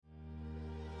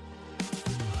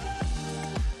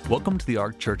Welcome to the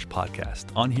Ark Church podcast.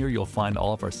 On here, you'll find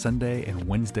all of our Sunday and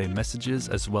Wednesday messages,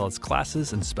 as well as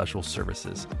classes and special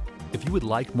services. If you would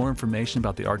like more information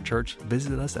about the Ark Church,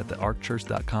 visit us at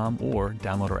thearkchurch.com or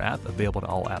download our app, available to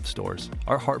all app stores.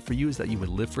 Our heart for you is that you would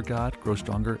live for God, grow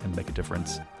stronger, and make a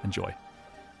difference. Enjoy.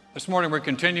 This morning, we're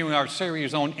continuing our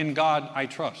series on In God I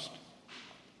Trust.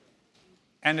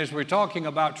 And as we're talking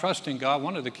about trusting God,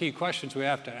 one of the key questions we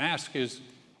have to ask is,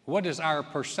 what is our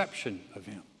perception of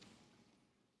Him?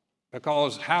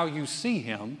 Because how you see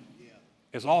Him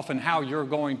is often how you're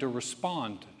going to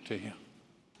respond to Him.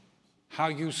 How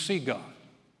you see God.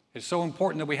 It's so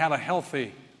important that we have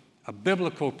a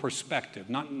biblical perspective,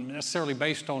 not necessarily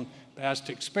based on past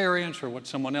experience or what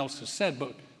someone else has said,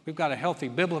 but we've got a healthy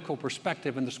biblical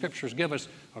perspective, and the Scriptures give us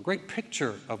a great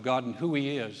picture of God and who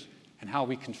He is and how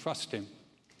we can trust Him.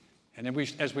 And then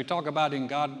as we talk about In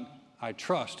God I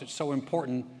Trust, it's so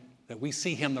important that we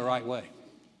see Him the right way.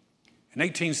 In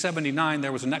 1879,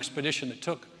 there was an expedition that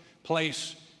took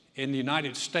place in the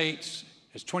United States.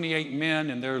 It's 28 men,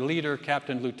 and their leader,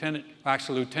 Lieutenant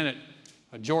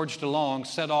George DeLong,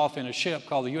 set off in a ship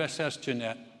called the USS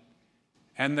Jeannette.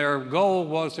 And their goal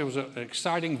was, it was an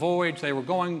exciting voyage. They were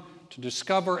going to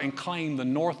discover and claim the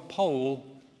North Pole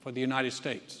for the United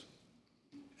States.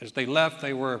 As they left,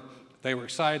 they were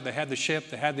excited. They had the ship,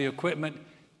 they had the equipment,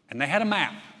 and they had a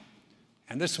map.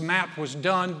 And this map was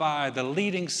done by the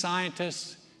leading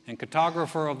scientist and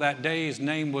cartographer of that day. His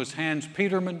name was Hans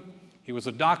Petermann. He was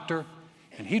a doctor.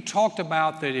 And he talked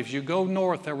about that if you go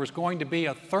north, there was going to be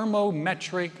a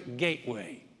thermometric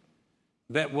gateway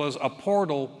that was a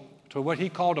portal to what he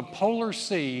called a polar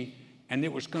sea, and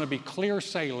it was going to be clear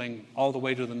sailing all the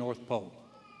way to the North Pole.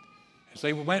 As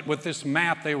they went with this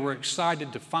map, they were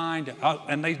excited to find,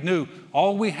 and they knew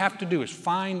all we have to do is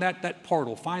find that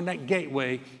portal, find that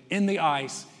gateway in the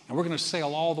ice, and we're going to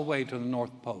sail all the way to the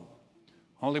North Pole.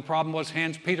 Only problem was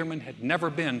Hans Petermann had never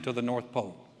been to the North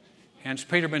Pole. Hans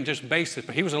Petermann just based it,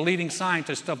 but he was a leading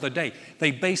scientist of the day.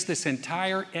 They based this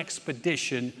entire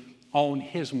expedition on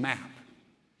his map.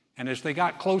 And as they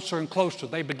got closer and closer,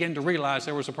 they began to realize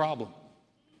there was a problem.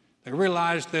 They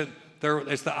realized that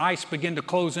as the ice began to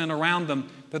close in around them,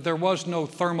 that there was no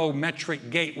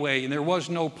thermometric gateway and there was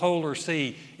no polar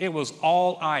sea. It was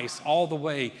all ice all the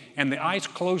way. And the ice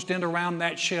closed in around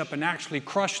that ship and actually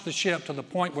crushed the ship to the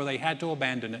point where they had to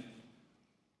abandon it.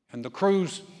 And the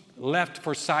crews left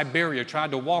for Siberia, tried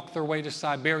to walk their way to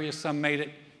Siberia. Some made it.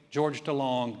 George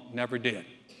DeLong never did.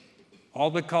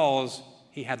 All because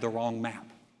he had the wrong map,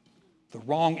 the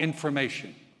wrong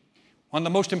information. One of the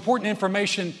most important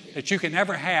information that you can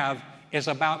ever have is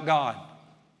about God.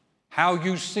 How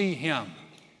you see Him.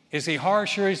 Is He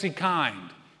harsh or is He kind?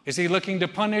 Is He looking to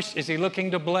punish? Is He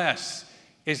looking to bless?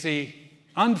 Is He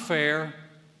unfair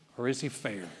or is He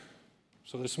fair?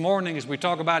 So this morning, as we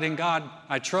talk about In God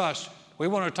I Trust, we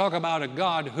want to talk about a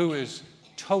God who is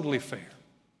totally fair,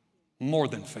 more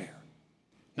than fair.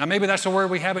 Now, maybe that's a word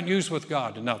we haven't used with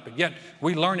God enough, but yet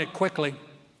we learn it quickly.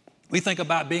 We think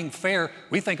about being fair.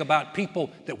 We think about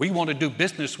people that we want to do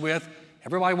business with.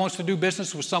 Everybody wants to do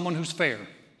business with someone who's fair,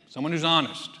 someone who's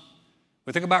honest.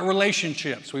 We think about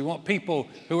relationships. We want people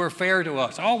who are fair to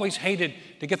us. I always hated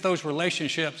to get those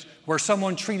relationships where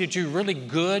someone treated you really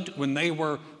good when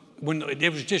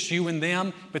it was just you and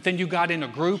them, but then you got in a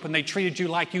group and they treated you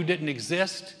like you didn't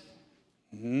exist.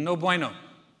 No bueno.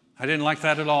 I didn't like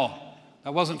that at all.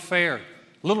 That wasn't fair.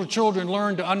 Little children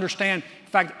learn to understand.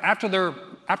 In fact, after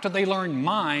they learn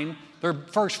mine, their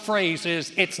first phrase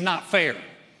is, "It's not fair."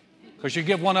 Because you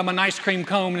give one of them an ice cream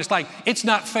cone and it's like, "It's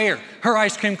not fair. Her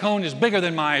ice cream cone is bigger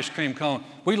than my ice cream cone."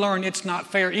 We learn it's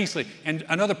not fair easily. And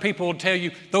other people will tell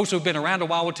you, those who've been around a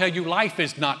while will tell you life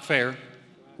is not fair.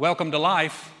 Welcome to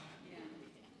life.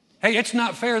 Hey, it's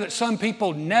not fair that some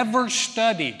people never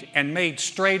studied and made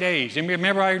straight A's. You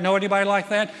remember, I know anybody like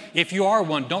that? If you are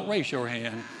one, don't raise your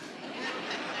hand.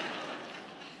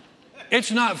 It's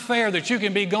not fair that you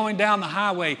can be going down the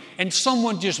highway and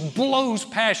someone just blows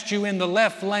past you in the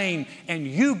left lane and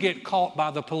you get caught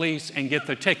by the police and get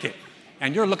the ticket.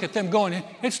 And you're looking at them going,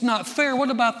 "It's not fair. What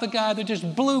about the guy that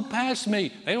just blew past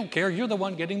me?" They don't care. You're the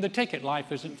one getting the ticket.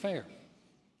 Life isn't fair.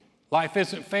 Life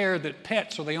isn't fair that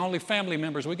pets are the only family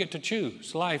members we get to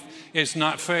choose. Life is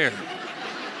not fair.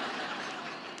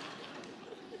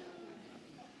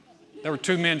 There were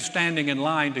two men standing in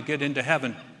line to get into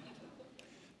heaven.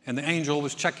 And the angel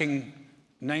was checking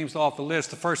names off the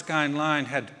list. The first guy in line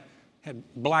had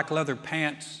black leather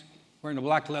pants, wearing a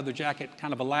black leather jacket,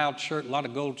 kind of a loud shirt, a lot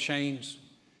of gold chains.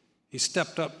 He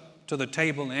stepped up to the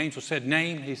table, and the angel said,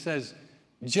 "Name?" He says,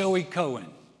 "Joey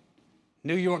Cohen,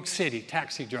 New York City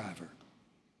taxi driver."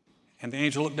 And the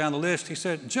angel looked down the list. He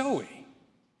said, "Joey,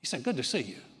 He said, good to see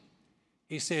you.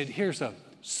 He said, here's a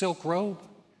silk robe,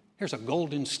 here's a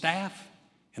golden staff,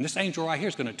 and this angel right here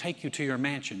is going to take you to your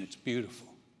mansion. It's beautiful.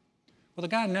 Well, the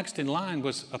guy next in line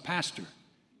was a pastor,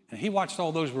 and he watched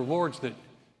all those rewards that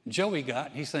Joey got,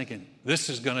 and he's thinking, this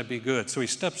is going to be good. So he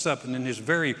steps up, and in his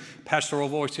very pastoral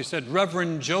voice, he said,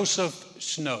 Reverend Joseph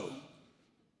Snow,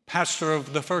 pastor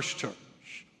of the First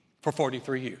Church for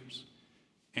 43 years.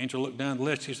 Angel looked down the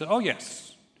list. He said, oh,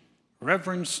 yes,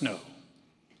 Reverend Snow.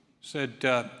 Said,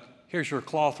 here's your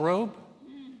cloth robe,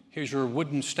 here's your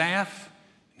wooden staff,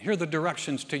 and here are the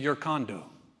directions to your condo.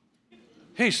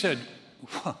 He said,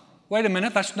 wait a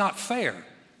minute, that's not fair.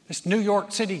 This New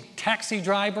York City taxi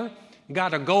driver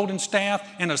got a golden staff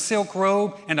and a silk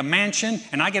robe and a mansion,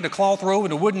 and I get a cloth robe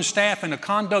and a wooden staff and a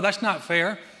condo. That's not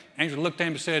fair. Angel looked at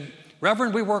him and said,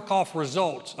 Reverend, we work off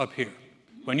results up here.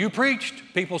 When you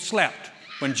preached, people slept.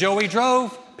 When Joey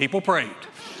drove, people prayed.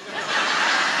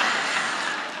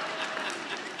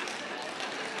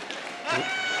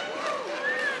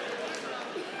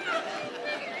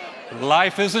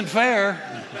 Life isn't fair.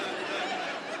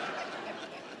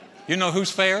 You know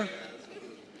who's fair?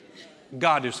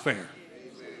 God is fair.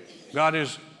 God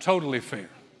is totally fair.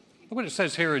 Look what it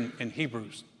says here in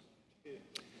Hebrews.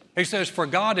 He says, for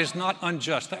God is not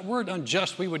unjust. That word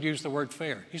unjust, we would use the word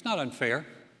fair. He's not unfair.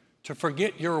 To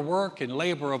forget your work and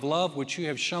labor of love which you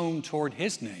have shown toward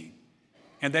his name,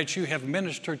 and that you have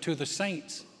ministered to the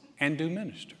saints and do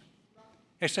minister.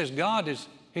 It says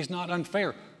he's not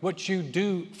unfair. What you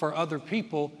do for other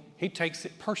people, he takes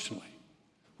it personally.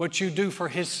 What you do for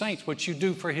his saints, what you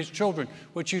do for his children,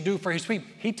 what you do for his people,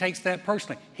 he takes that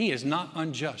personally. He is not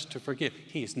unjust to forgive.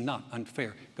 He is not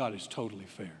unfair. God is totally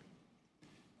fair.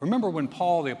 Remember when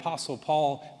Paul, the Apostle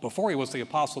Paul, before he was the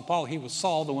Apostle Paul, he was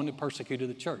Saul, the one who persecuted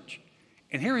the church.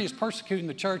 And here he is persecuting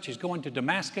the church. He's going to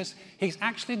Damascus. He's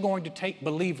actually going to take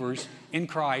believers in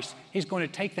Christ. He's going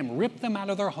to take them, rip them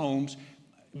out of their homes,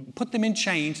 put them in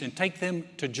chains, and take them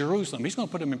to Jerusalem. He's going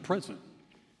to put them in prison.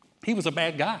 He was a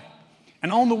bad guy.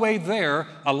 And on the way there,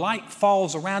 a light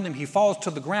falls around him. He falls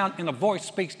to the ground, and a voice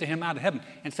speaks to him out of heaven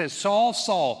and says, Saul,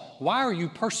 Saul, why are you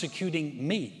persecuting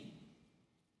me?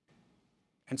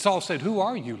 And Saul said, who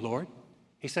are you, Lord?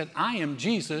 He said, I am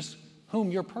Jesus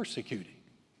whom you're persecuting.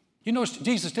 You notice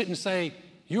Jesus didn't say,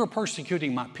 you're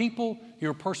persecuting my people,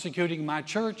 you're persecuting my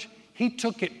church. He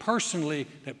took it personally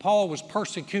that Paul was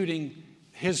persecuting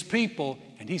his people,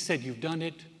 and he said, you've done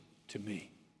it to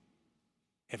me.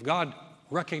 If God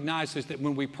recognizes that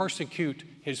when we persecute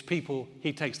his people,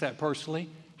 he takes that personally,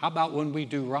 how about when we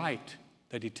do right,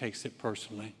 that he takes it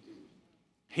personally?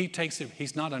 He takes it,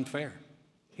 he's not unfair.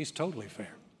 He's totally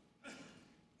fair.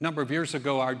 A number of years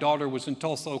ago, our daughter was in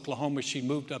Tulsa, Oklahoma. She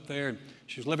moved up there, and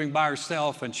she was living by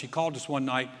herself, and she called us one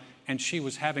night, and she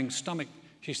was having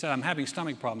she said, I'm having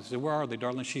stomach problems. I said, where are they,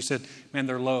 darling? She said, man,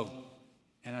 they're low.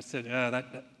 And I said,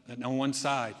 that on one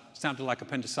side sounded like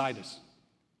appendicitis.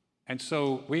 And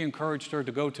so we encouraged her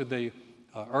to go to the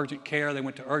urgent care. They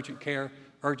went to urgent care.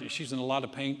 She's in a lot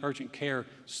of pain. Urgent care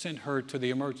sent her to the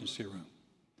emergency room.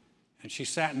 And she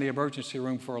sat in the emergency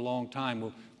room for a long time.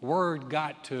 Well, word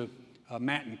got to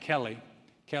Matt and Kelly.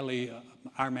 Kelly,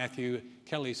 our Matthew,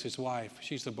 Kelly's his wife.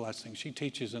 She's a blessing. She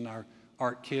teaches in our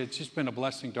art kids. She's been a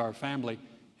blessing to our family.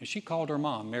 And she called her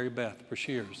mom, Mary Beth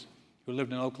Brashears, who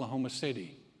lived in Oklahoma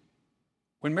City.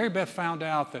 When Mary Beth found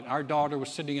out that our daughter was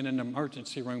sitting in an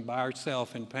emergency room by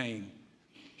herself in pain,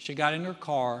 she got in her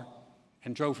car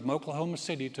and drove from Oklahoma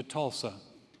City to Tulsa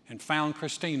and found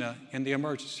Christina in the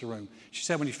emergency room. She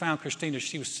said when he found Christina,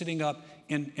 she was sitting up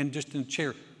in a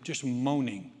chair, just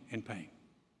moaning in pain.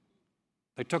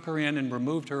 They took her in and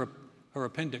removed her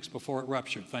appendix before it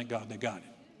ruptured. Thank God they got it.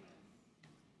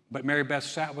 But Mary Beth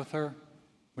sat with her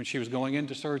when she was going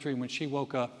into surgery. When she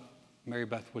woke up, Mary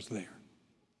Beth was there.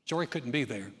 Jory couldn't be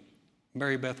there.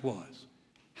 Mary Beth was.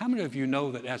 How many of you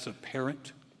know that as a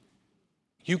parent,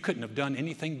 you couldn't have done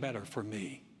anything better for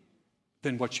me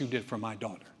than what you did for my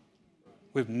daughter?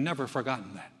 We've never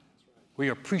forgotten that. We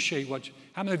appreciate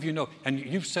how many of you know, and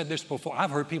you've said this before,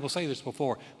 I've heard people say this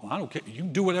before, well, I don't care, you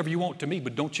do whatever you want to me,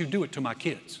 but don't you do it to my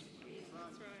kids.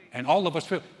 And all of us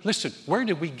feel, listen, where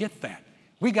did we get that?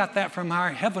 We got that from our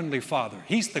Heavenly Father.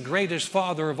 He's the greatest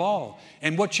Father of all.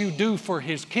 And what you do for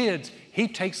his kids, he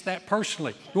takes that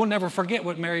personally. We'll never forget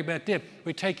what Mary Beth did.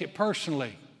 We take it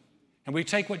personally. And we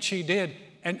take what she did,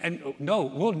 and no,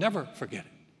 we'll never forget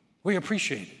it. We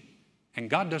appreciate it. And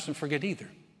God doesn't forget either.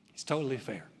 He's totally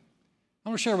fair. I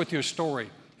want to share with you a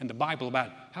story in the Bible about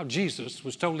how Jesus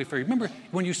was totally fair. Remember,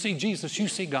 when you see Jesus, you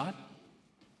see God.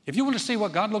 If you want to see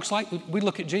what God looks like, we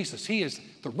look at Jesus. He is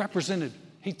the representative.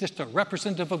 He's just a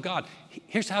representative of God.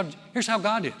 Here's how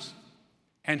God is.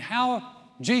 And how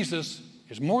Jesus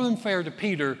is more than fair to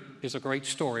Peter is a great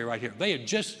story right here. They had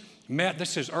just met.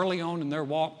 This is early on in their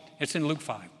walk. It's in Luke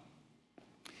 5.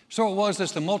 So it was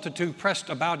as the multitude pressed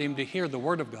about him to hear the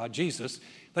word of God, Jesus,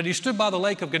 that he stood by the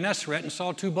lake of Gennesaret and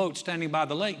saw 2 boats standing by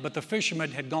the lake, but the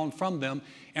fishermen had gone from them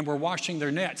and were washing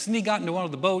their nets. And he got into one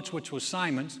of the boats, which was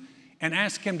Simon's, and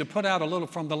asked him to put out a little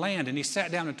from the land. And he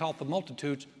sat down and taught the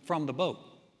multitudes from the boat.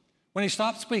 When he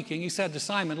stopped speaking, he said to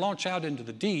Simon, "Launch out into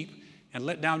the deep and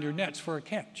let down your nets for a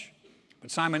catch." But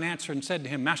Simon answered and said to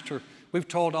him, "Master, we've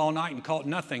toiled all night and caught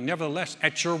nothing. Nevertheless,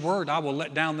 at your word, I will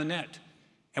let down the net."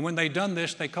 And when they'd done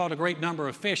this, they caught a great number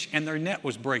of fish, and their net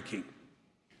was breaking.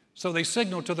 So they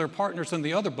signaled to their partners in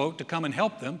the other boat to come and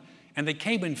help them, and they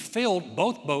came and filled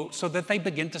both boats so that they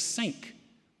began to sink.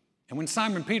 And when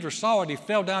Simon Peter saw it, he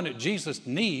fell down at Jesus'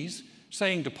 knees,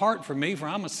 saying, "Depart from me, for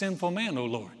I'm a sinful man, O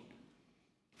Lord."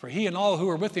 For he and all who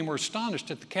were with him were astonished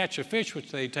at the catch of fish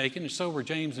which they had taken, and so were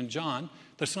James and John,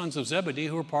 the sons of Zebedee,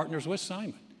 who were partners with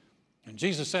Simon. And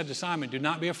Jesus said to Simon, "Do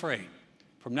not be afraid.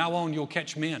 From now on you'll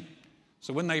catch men."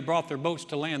 So when they brought their boats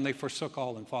to land, they forsook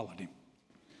all and followed him.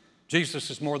 Jesus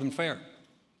is more than fair.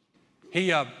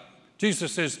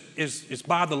 Jesus is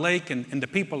by the lake, and the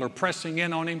people are pressing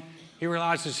in on him. He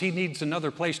realizes he needs another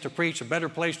place to preach, a better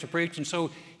place to preach, and so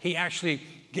he actually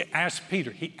asked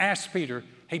Peter,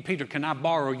 "Hey, Peter, can I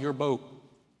borrow your boat?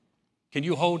 Can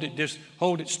you hold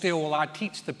it still while I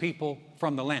teach the people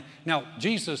from the land?" Now,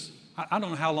 Jesus, I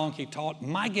don't know how long he taught.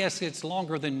 My guess it's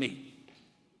longer than me.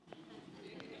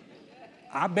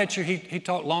 I bet you he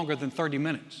taught longer than 30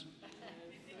 minutes.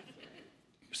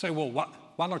 You say, "Well,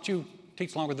 why don't you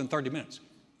teach longer than 30 minutes?"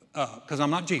 Because I'm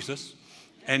not Jesus,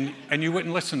 and you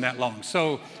wouldn't listen that long.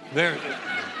 So there.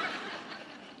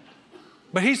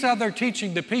 But he's out there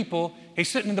teaching the people. He's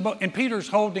sitting in the boat, and Peter's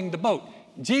holding the boat.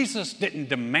 Jesus didn't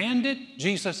demand it.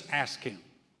 Jesus asked him,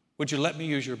 "Would you let me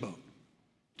use your boat?"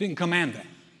 Didn't command that.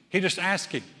 He just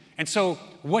asked him. And so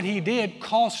what he did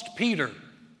cost Peter.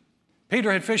 Peter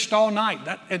had fished all night.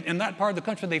 In that part of the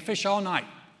country, they fish all night.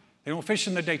 They don't fish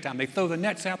in the daytime. They throw the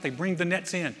nets out. They bring the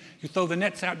nets in. You throw the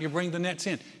nets out, you bring the nets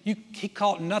in. He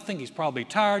caught nothing. He's probably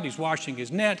tired. He's washing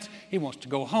his nets. He wants to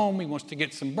go home. He wants to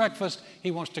get some breakfast.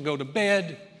 He wants to go to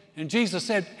bed. And Jesus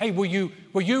said, "Hey, will you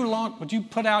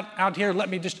put out here? Let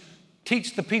me just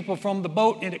teach the people from the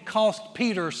boat." And it cost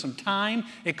Peter some time.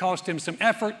 It cost him some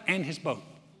effort and his boat.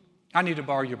 "I need to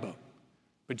borrow your boat."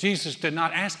 But Jesus did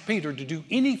not ask Peter to do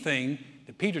anything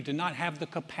that Peter did not have the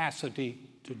capacity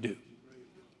to do.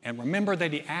 And remember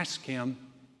that he asked him,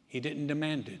 he didn't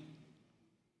demand it.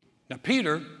 Now,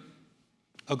 Peter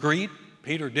agreed.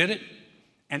 Peter did it.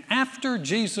 And after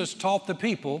Jesus taught the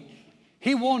people,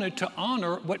 he wanted to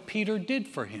honor what Peter did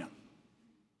for him.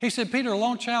 He said, "Peter,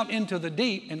 launch out into the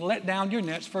deep and let down your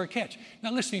nets for a catch."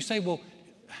 Now, listen, you say, "Well,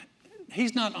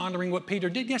 he's not honoring what Peter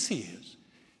did." Yes, he is.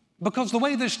 Because the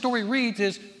way this story reads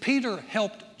is Peter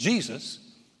helped Jesus.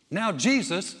 Now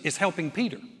Jesus is helping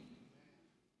Peter.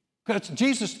 Because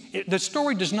the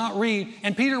story does not read,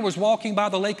 "And Peter was walking by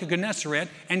the lake of Gennesaret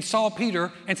and saw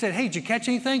Peter and said, 'Hey, did you catch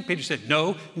anything?' Peter said,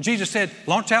 'No.' And Jesus said,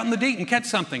 'Launch out in the deep and catch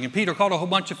something.' And Peter caught a whole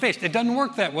bunch of fish." It doesn't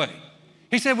work that way.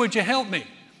 He said, "Would you help me?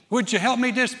 Would you help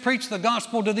me just preach the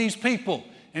gospel to these people?"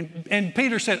 And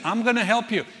Peter said, "I'm going to help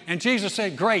you." And Jesus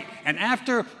said, "Great." And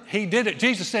after he did it,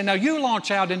 Jesus said, "Now you launch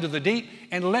out into the deep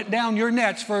and let down your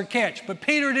nets for a catch." But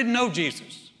Peter didn't know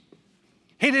Jesus.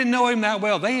 He didn't know him that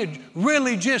well. They had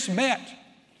really just met.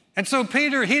 And so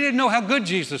Peter, he didn't know how good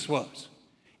Jesus was.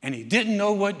 And he didn't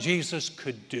know what Jesus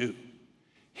could do.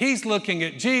 He's looking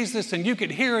at Jesus, and you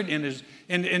could hear it in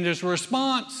his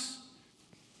response.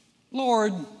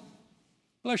 "Lord,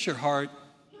 bless your heart.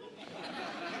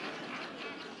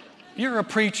 You're a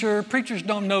preacher. Preachers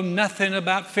don't know nothing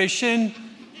about fishing.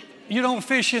 You don't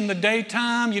fish in the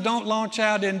daytime. You don't launch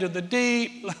out into the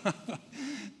deep.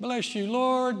 Bless you,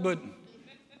 Lord."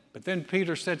 But then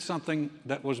Peter said something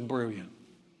that was brilliant.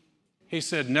 He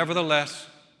said, "Nevertheless,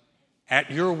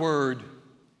 at your word,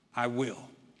 I will."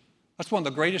 That's one of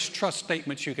the greatest trust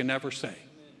statements you can ever say.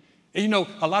 And you know,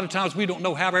 a lot of times we don't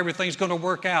know how everything's going to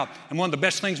work out. And one of the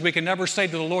best things we can ever say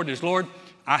to the Lord is, "Lord,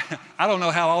 I don't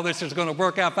know how all this is going to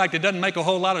work out. In fact, it doesn't make a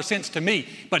whole lot of sense to me.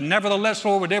 But nevertheless,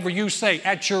 Lord, whatever you say,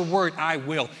 at your word, I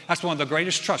will." That's one of the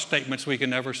greatest trust statements we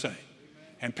can ever say.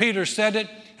 And Peter said it,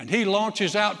 and he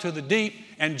launches out to the deep.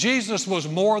 And Jesus was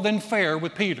more than fair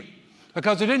with Peter.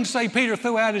 Because it didn't say Peter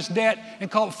threw out his net and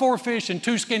caught 4 fish and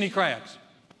 2 skinny crabs.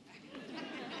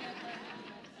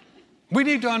 We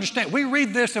need to understand. We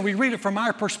read this and we read it from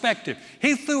our perspective.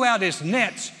 He threw out his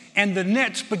nets, and the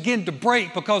nets began to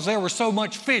break because there was so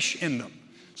much fish in them.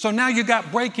 So now you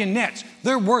got breaking nets.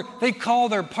 They call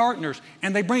their partners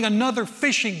and they bring another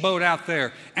fishing boat out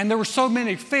there. And there were so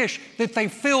many fish that they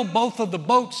filled both of the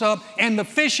boats up and the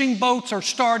fishing boats are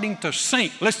starting to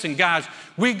sink. Listen, guys,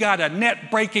 we got a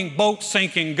net-breaking,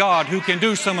 boat-sinking God who can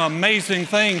do some amazing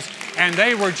things. And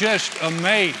they were just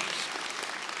amazed.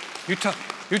 You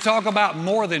talk about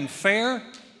more than fair.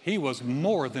 He was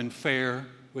more than fair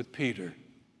with Peter.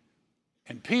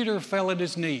 And Peter fell at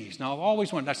his knees. Now, I've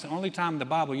always wondered, that's the only time in the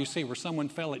Bible you see where someone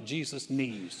fell at Jesus'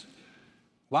 knees.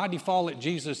 Why did he fall at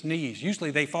Jesus' knees?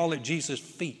 Usually they fall at Jesus'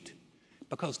 feet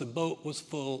because the boat was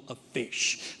full of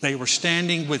fish. They were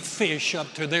standing with fish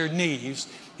up to their knees,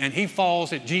 and he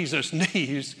falls at Jesus'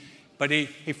 knees, but he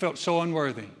felt so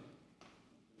unworthy.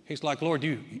 He's like, Lord,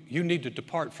 you need to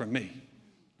depart from me.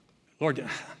 Lord,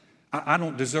 I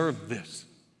don't deserve this.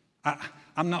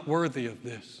 I'm not worthy of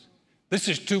this. This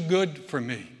is too good for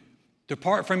me.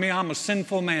 Depart from me, I'm a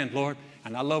sinful man, Lord.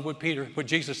 And I love what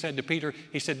Jesus said to Peter.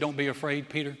 He said, don't be afraid,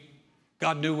 Peter.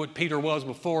 God knew what Peter was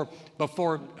before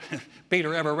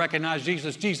Peter ever recognized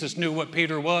Jesus. Jesus knew what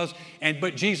Peter was.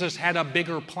 But Jesus had a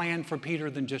bigger plan for Peter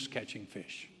than just catching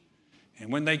fish.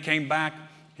 And when they came back,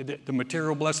 the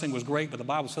material blessing was great, but the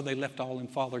Bible said they left all and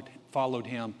followed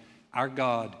him. Our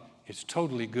God is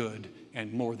totally good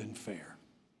and more than fair.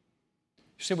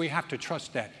 You see, we have to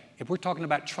trust that. If we're talking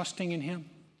about trusting in him,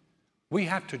 we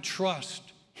have to trust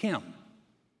him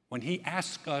when he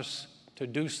asks us to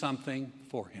do something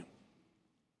for him.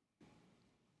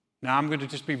 Now, I'm going to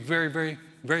just be very, very,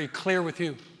 very clear with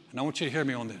you, and I want you to hear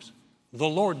me on this. The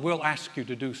Lord will ask you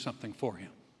to do something for him.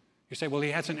 You say, well,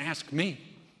 he hasn't asked me.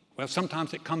 Well,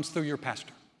 sometimes it comes through your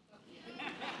pastor.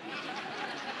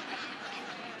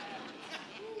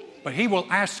 But he will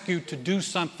ask you to do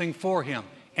something for him,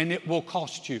 and it will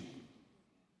cost you.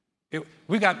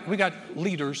 We got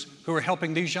leaders who are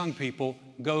helping these young people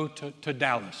go to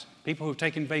Dallas, people who have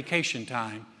taken vacation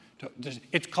time.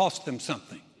 It costs them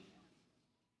something.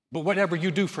 But whatever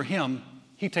you do for him,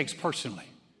 he takes personally.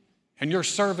 And your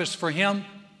service for him,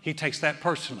 he takes that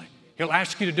personally. He'll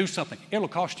ask you to do something. It'll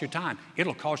cost you time.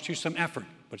 It'll cost you some effort,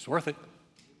 but it's worth it.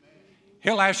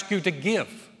 He'll ask you to give.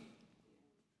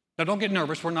 Now, don't get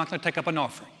nervous. We're not going to take up an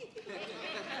offering.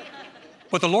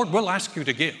 But the Lord will ask you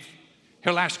to give.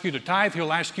 He'll ask you to tithe.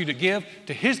 He'll ask you to give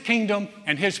to his kingdom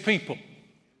and his people.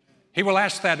 He will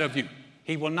ask that of you.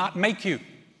 He will not make you.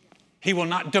 He will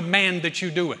not demand that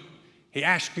you do it. He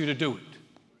asks you to do it.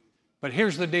 But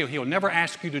here's the deal. He'll never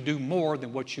ask you to do more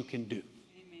than what you can do.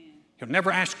 Amen. He'll never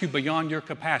ask you beyond your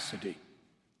capacity.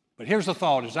 But here's the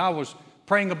thought. As I was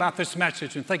praying about this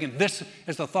message and thinking, this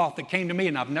is the thought that came to me,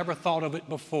 and I've never thought of it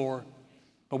before.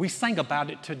 But we sang about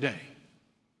it today.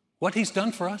 What he's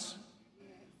done for us.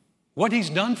 What he's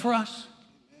done for us.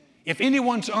 If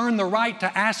anyone's earned the right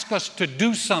to ask us to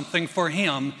do something for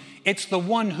him, it's the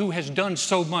one who has done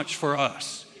so much for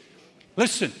us.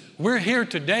 Listen, we're here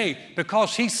today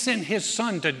because he sent his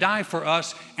son to die for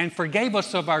us and forgave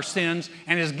us of our sins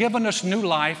and has given us new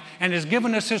life and has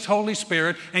given us his Holy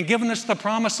Spirit and given us the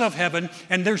promise of heaven.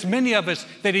 And there's many of us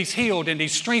that he's healed and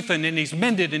he's strengthened and he's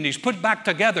mended and he's put back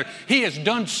together. He has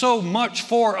done so much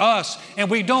for us, and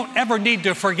we don't ever need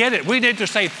to forget it. We need to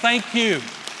say thank you.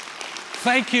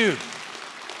 Thank you.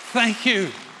 Thank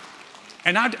you.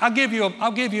 And I'll give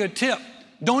you a tip.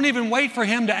 Don't even wait for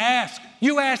him to ask.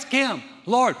 You ask him,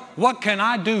 Lord, what can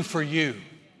I do for you?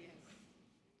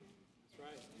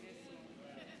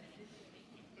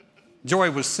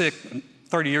 Joy was sick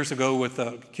 30 years ago with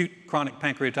acute chronic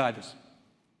pancreatitis.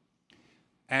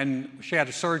 And she had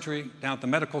a surgery down at the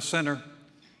medical center.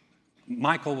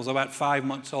 Michael was about 5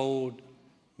 months old.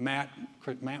 Matt,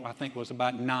 I think, was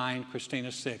about 9.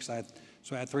 Christina, 6.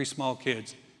 So I had 3 small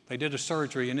kids. They did a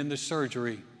surgery, and in this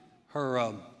surgery,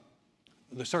 the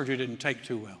surgery didn't take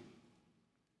too well.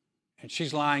 And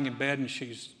she's lying in bed, and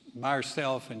she's by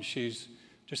herself, and she's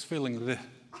just feeling this.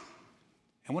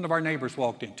 And one of our neighbors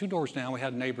walked in. 2 doors down, we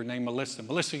had a neighbor named Melissa.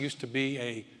 Melissa used to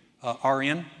be a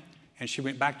RN, and she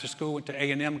went back to school, went to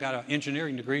A&M, got an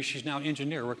engineering degree. She's now an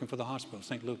engineer working for the hospital,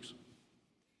 St. Luke's.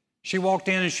 She walked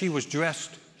in, and she was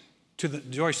dressed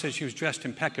Joyce said she was dressed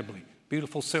impeccably.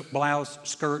 Beautiful silk blouse,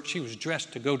 skirt. She was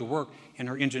dressed to go to work in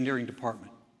her engineering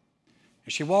department.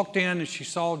 And she walked in, and she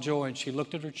saw Joy, and she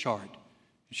looked at her chart.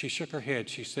 She shook her head.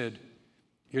 She said,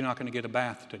 "You're not going to get a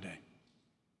bath today."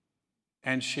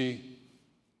 And she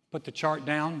put the chart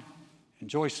down, and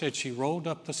Joy said she rolled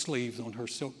up the sleeves on her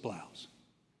silk blouse.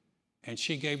 And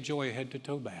she gave Joy a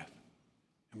head-to-toe bath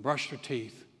and brushed her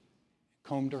teeth,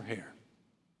 combed her hair,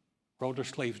 rolled her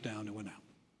sleeves down, and went out.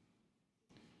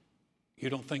 You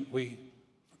don't think we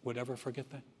would ever forget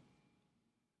that?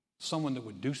 Someone that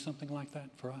would do something like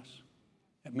that for us?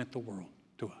 It meant the world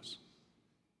to us.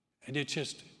 And it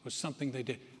just was something they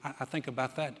did. I think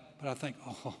about that, but I think,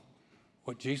 oh,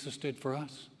 what Jesus did for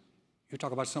us. You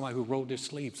talk about somebody who rolled his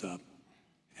sleeves up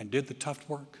and did the tough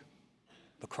work.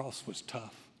 The cross was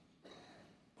tough.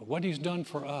 But what he's done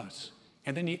for us,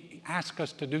 and then he asked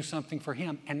us to do something for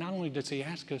him. And not only does he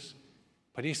ask us,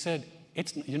 but he said,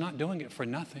 you're not doing it for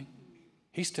nothing.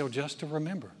 He's still just to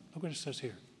remember. Look what it says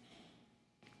here.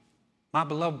 My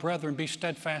beloved brethren, be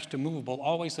steadfast, immovable,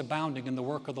 always abounding in the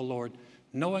work of the Lord,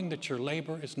 knowing that your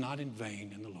labor is not in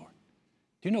vain in the Lord.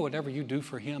 Do you know whatever you do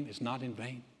for him is not in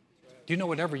vain? Do you know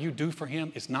whatever you do for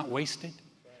him is not wasted?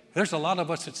 There's a lot of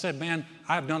us that said, man,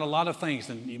 I've done a lot of things,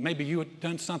 and maybe you had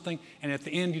done something, and at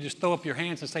the end you just throw up your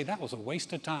hands and say, that was a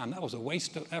waste of time. That was a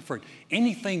waste of effort.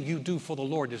 Anything you do for the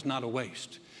Lord is not a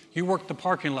waste. You work the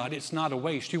parking lot, it's not a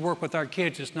waste. You work with our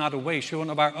kids, it's not a waste. You're one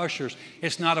of our ushers,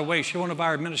 it's not a waste. You're one of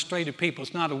our administrative people,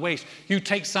 it's not a waste. You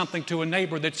take something to a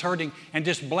neighbor that's hurting and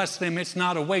just bless them, it's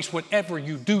not a waste. Whatever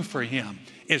you do for him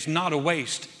is not a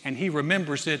waste, and he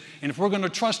remembers it. And if we're going to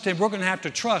trust him, we're going to have to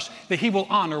trust that he will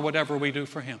honor whatever we do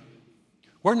for him.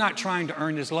 We're not trying to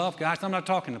earn his love, guys. I'm not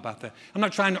talking about that. I'm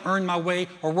not trying to earn my way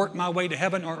or work my way to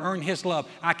heaven or earn his love.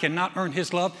 I cannot earn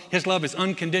his love. His love is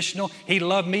unconditional. He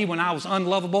loved me when I was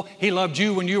unlovable. He loved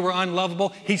you when you were unlovable.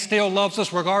 He still loves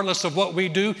us regardless of what we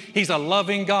do. He's a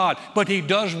loving God, but he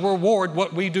does reward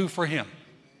what we do for him.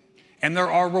 And there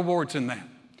are rewards in that.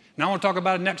 Now I want to talk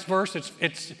about the next verse.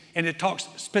 It talks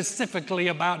specifically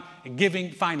about giving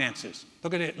finances.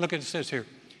 Look at it. Look at it says here.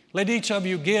 Let each of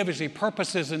you give as he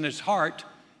purposes in his heart,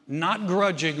 not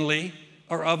grudgingly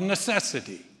or of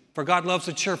necessity, for God loves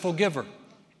a cheerful giver.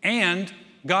 And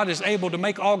God is able to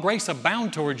make all grace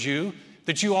abound towards you,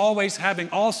 that you always having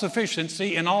all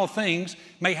sufficiency in all things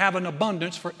may have an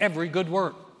abundance for every good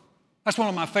work. That's one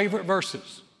of my favorite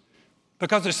verses,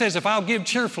 because it says, if I'll give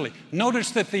cheerfully,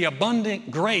 notice that the abundant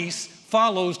grace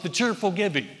follows the cheerful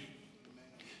giving.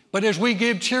 But as we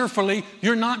give cheerfully,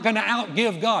 you're not going to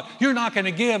outgive God. You're not going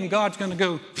to give and God's going to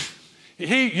go,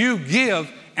 you give,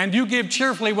 and you give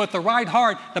cheerfully with the right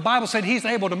heart. The Bible said he's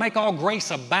able to make all grace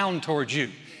abound towards you.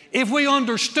 If we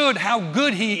understood how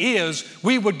good he is,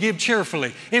 we would give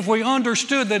cheerfully. If we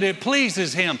understood that it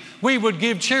pleases him, we would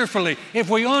give cheerfully. If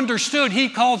we understood he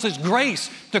causes grace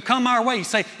to come our way. You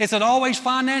say, is it always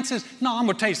finances? No, I'm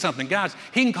going to tell you something, guys.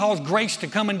 He can cause grace to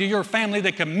come into your family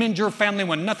that can mend your family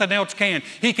when nothing else can.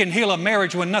 He can heal a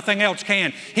marriage when nothing else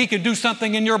can. He can do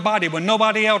something in your body when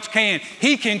nobody else can.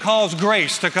 He can cause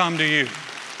grace to come to you.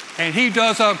 And he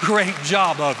does a great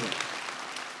job of it.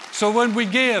 So when we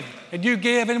give, and you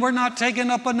give, and we're not taking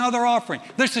up another offering.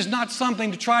 This is not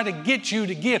something to try to get you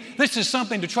to give. This is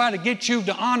something to try to get you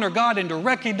to honor God and to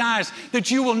recognize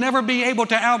that you will never be able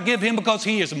to outgive him because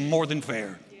he is more than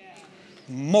fair.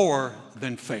 More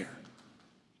than fair.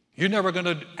 You're never going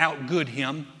to outgood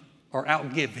him or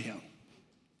outgive him.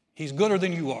 He's gooder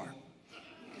than you are.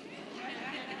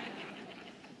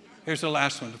 Here's the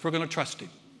last one. If we're going to trust him,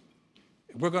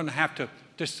 we're going to have to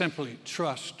just simply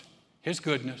trust his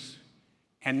goodness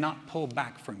and not pull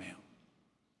back from him.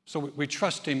 So we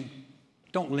trust him,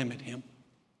 don't limit him.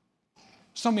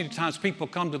 So many times people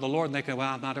come to the Lord and they go,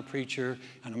 well, I'm not a preacher,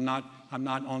 and I'm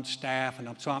not on staff, and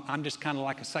I'm just kind of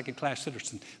like a second-class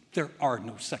citizen. There are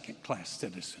no second-class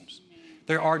citizens.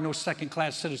 There are no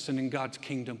second-class citizen in God's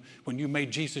kingdom. When you made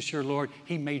Jesus your Lord,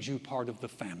 he made you part of the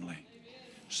family.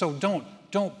 So don't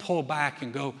pull back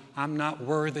and go, I'm not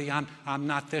worthy, I'm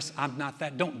not this, I'm not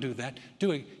that. Don't do that.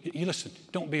 Do it. You listen,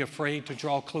 don't be afraid to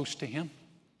draw close to him.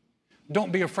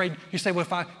 Don't be afraid. You say, well,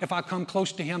 if I come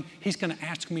close to him, he's going to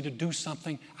ask me to do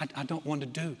something I don't want to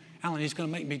do. Alan, he's going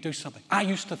to make me do something. I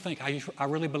used to think, I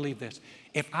really believe this.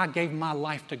 If I gave my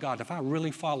life to God, if I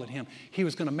really followed him, he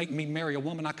was going to make me marry a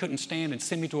woman I couldn't stand and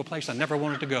send me to a place I never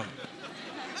wanted to go.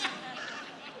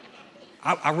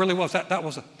 I really was. That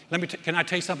was can I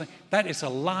tell you something? That is a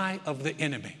lie of the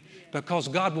enemy, because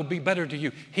God will be better to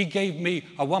you. He gave me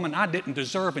a woman I didn't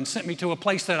deserve and sent me to a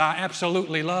place that I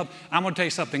absolutely love. I'm going to tell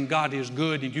you something. God is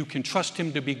good, and you can trust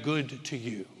him to be good to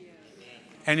you.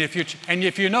 And if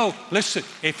you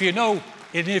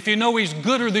know he's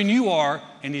gooder than you are,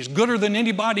 and he's gooder than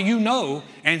anybody you know,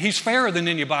 and he's fairer than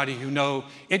anybody you know,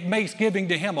 it makes giving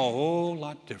to him a whole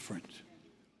lot different.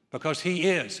 Because he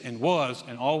is and was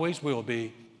and always will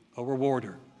be a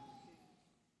rewarder.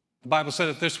 The Bible said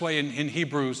it this way in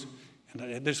Hebrews,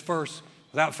 in this verse,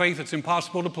 without faith it's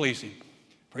impossible to please him.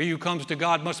 For he who comes to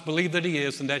God must believe that he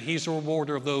is, and that he's a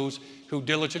rewarder of those who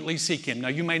diligently seek him. Now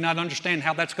you may not understand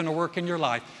how that's going to work in your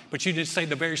life, but you just say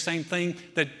the very same thing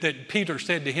that Peter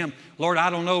said to him. Lord, I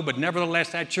don't know, but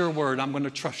nevertheless at your word I'm going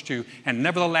to trust you. And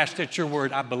nevertheless at your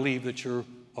word I believe that you're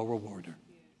a rewarder.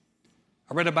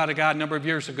 I read about a guy a number of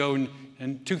years ago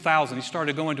in 2000. He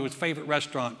started going to his favorite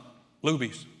restaurant,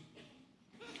 Luby's.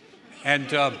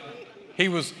 And he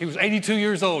was 82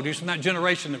 years old. He was from that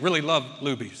generation that really loved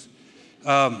Luby's.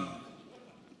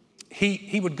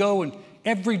 He would go, and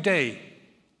every day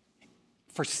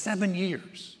for 7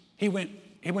 years, he went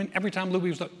every time Luby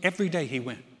was up, every day he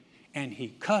went. And he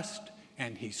cussed,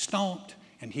 and he stomped,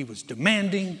 and he was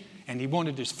demanding, and he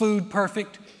wanted his food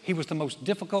perfect. He was the most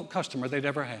difficult customer they'd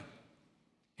ever had.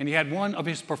 And he had one of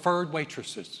his preferred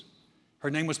waitresses.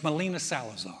 Her name was Melina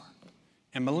Salazar.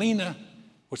 And Melina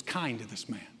was kind to this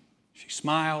man. She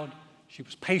smiled. She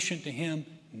was patient to him.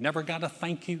 Never got a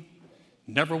thank you.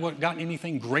 Never got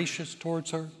anything gracious towards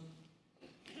her.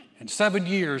 And 7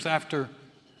 years after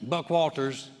Buck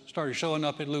Walters started showing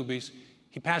up at Luby's,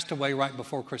 he passed away right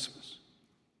before Christmas.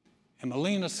 And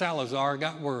Melina Salazar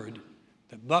got word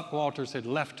that Buck Walters had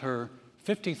left her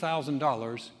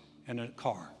 $50,000 in a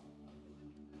car.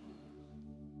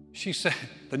 She said,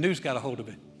 the news got a hold of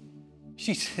it.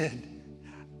 She said,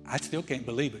 I still can't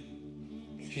believe it.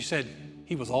 She said,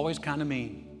 he was always kind of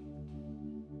mean.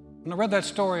 When I read that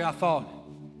story, I thought,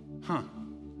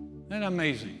 isn't that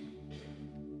amazing?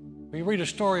 We read a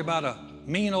story about a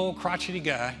mean old crotchety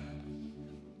guy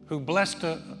who blessed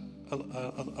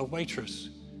a waitress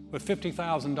with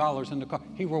 $50,000 in the car.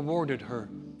 He rewarded her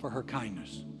for her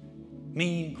kindness.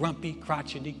 Mean, grumpy,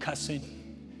 crotchety,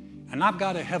 cussing. And I've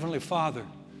got a heavenly Father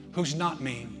who's not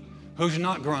mean, who's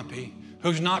not grumpy,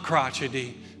 who's not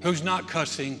crotchety, who's not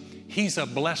cussing. He's a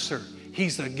blesser.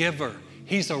 He's a giver.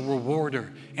 He's a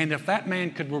rewarder. And if that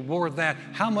man could reward that,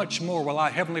 how much more will our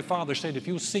Heavenly Father say, if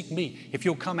you'll seek me, if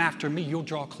you'll come after me, you'll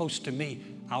draw close to me,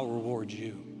 I'll reward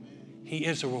you. He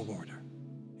is a rewarder,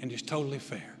 and he's totally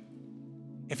fair.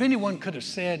 If anyone could have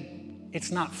said, it's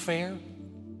not fair,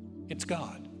 it's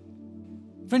God.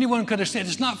 If anyone could have said,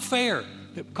 it's not fair,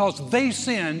 because they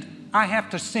sinned, I have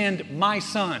to send my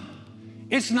son.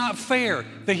 It's not fair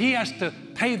that he has to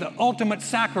pay the ultimate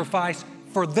sacrifice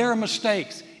for their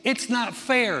mistakes. It's not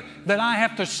fair that I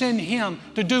have to send him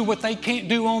to do what they can't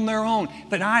do on their own,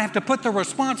 that I have to put the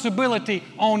responsibility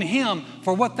on him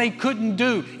for what they couldn't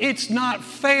do. It's not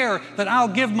fair that I'll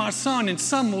give my son and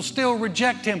some will still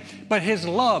reject him, but his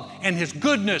love and his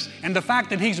goodness and the fact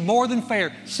that he's more than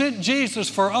fair sent Jesus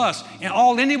for us. And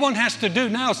all anyone has to do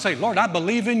now is say, Lord, I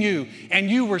believe in you, and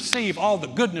you receive all the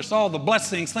goodness, all the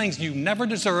blessings, things you never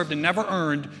deserved and never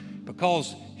earned,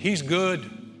 because he's good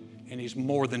and he's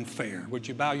more than fair. Would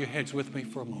you bow your heads with me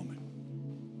for a moment?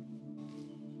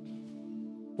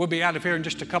 We'll be out of here in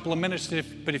just a couple of minutes,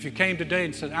 but if you came today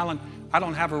and said, Alan, I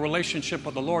don't have a relationship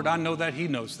with the Lord, I know that he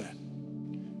knows that.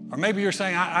 Or maybe you're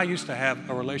saying, I used to have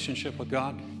a relationship with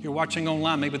God. You're watching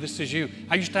online, maybe this is you.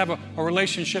 I used to have a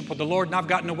relationship with the Lord and I've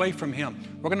gotten away from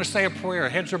him. We're going to say a prayer.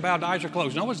 Heads are bowed, eyes are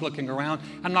closed. No one's looking around.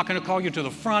 I'm not going to call you to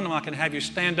the front. I'm not going to have you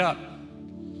stand up.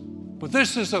 But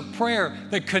this is a prayer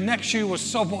that connects you with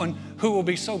someone who will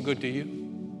be so good to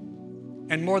you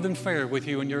and more than fair with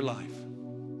you in your life.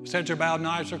 Heads are bowed and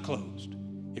eyes are closed.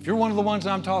 If you're one of the ones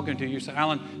I'm talking to, you say,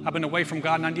 Alan, I've been away from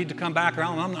God and I need to come back, or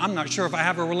I'm not sure if I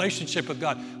have a relationship with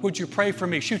God. Would you pray for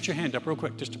me? Shoot your hand up real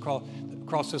quick just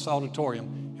across this auditorium,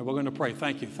 and we're going to pray.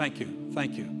 Thank you, thank you,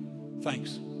 thank you,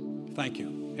 thanks, thank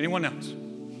you. Anyone else?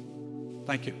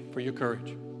 Thank you for your courage.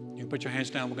 You can put your hands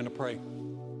down. We're going to pray.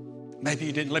 Maybe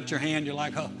you didn't lift your hand. You're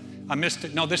like, oh, I missed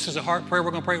it. No, this is a heart prayer. We're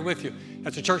going to pray it with you.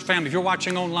 As a church family, if you're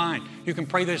watching online, you can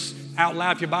pray this out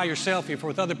loud. If you're by yourself, if you're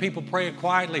with other people, pray it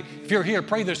quietly. If you're here,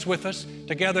 pray this with us.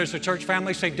 Together as a church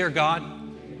family, say, Dear God,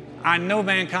 I know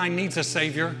mankind needs a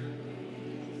Savior.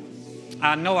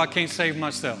 I know I can't save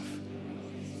myself.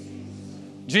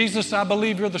 Jesus, I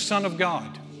believe you're the Son of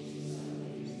God.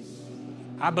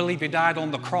 I believe you died on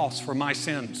the cross for my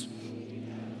sins.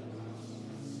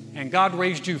 And God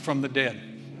raised you from the dead.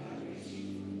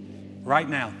 Right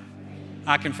now,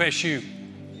 I confess you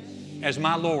as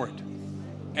my Lord,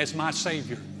 as my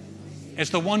Savior, as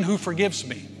the one who forgives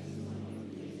me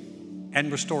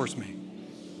and restores me.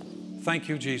 Thank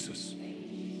you, Jesus.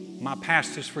 My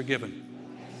past is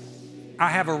forgiven. I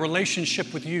have a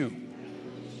relationship with you.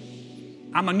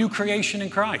 I'm a new creation in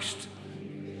Christ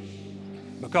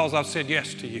because I've said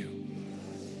yes to you.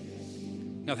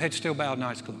 Now, the head's still bowed and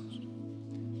eyes closed.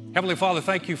 Heavenly Father,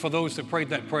 thank you for those that prayed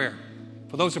that prayer,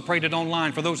 for those that prayed it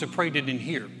online, for those that prayed it in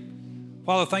here.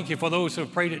 Father, thank you for those who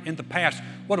have prayed it in the past.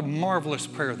 What a marvelous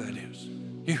prayer that is.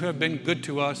 You have been good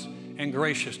to us and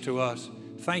gracious to us.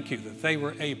 Thank you that they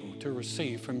were able to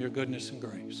receive from your goodness and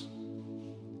grace.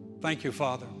 Thank you,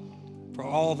 Father, for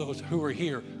all those who are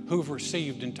here, who've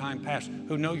received in time past,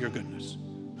 who know your goodness,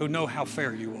 who know how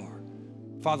fair you are.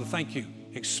 Father, thank you.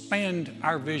 Expand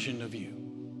our vision of you.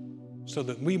 so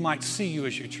that we might see you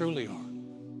as you truly are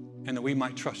and that we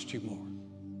might trust you more.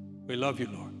 We love you,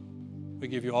 Lord. We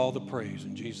give you all the praise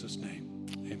in Jesus' name.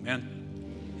 Amen.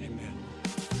 Amen.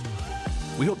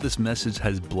 We hope this message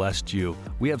has blessed you.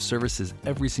 We have services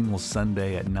every single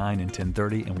Sunday at 9 and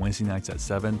 10:30 and Wednesday nights at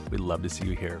 7. We'd love to see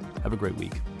you here. Have a great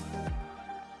week.